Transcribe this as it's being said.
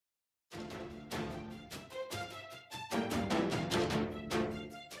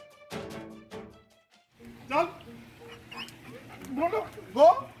Done. Bruno,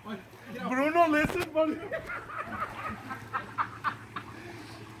 go. Bruno, listen, buddy.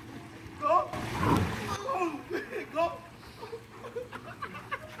 Go. Go.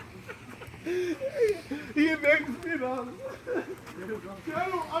 He makes me run.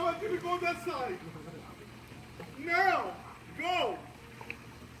 Sheru, I want you to go that side. Now, go.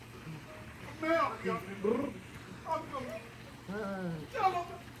 Now, I'm coming. Sheru,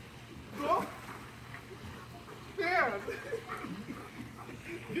 go. There.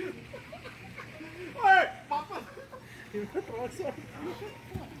 Hey, Papa. Come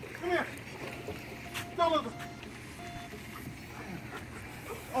here. Tell us.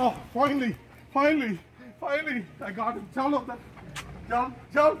 Oh, finally, I got him. Tell him that.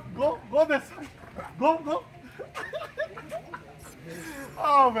 Jump, go this side. Go.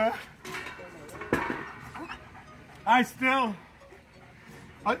 Oh, man.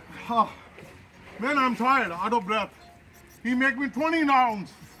 Man, I'm tired, out of breath. He make me 20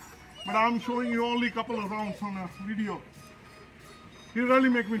 rounds, but I'm showing you only a couple of rounds on a video. He really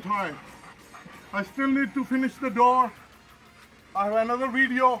make me tired. I still need to finish the door. I have another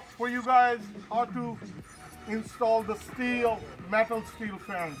video for you guys how to install the metal steel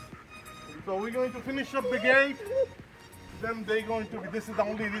fence. So we're going to finish up the gate. Then they're going to be, this is the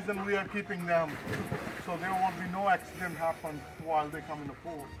only reason we are keeping them. So there won't be no accident happen while they come in the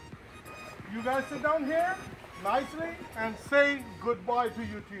pool. You guys sit down here nicely and say goodbye to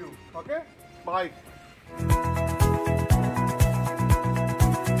YouTube, okay? Bye.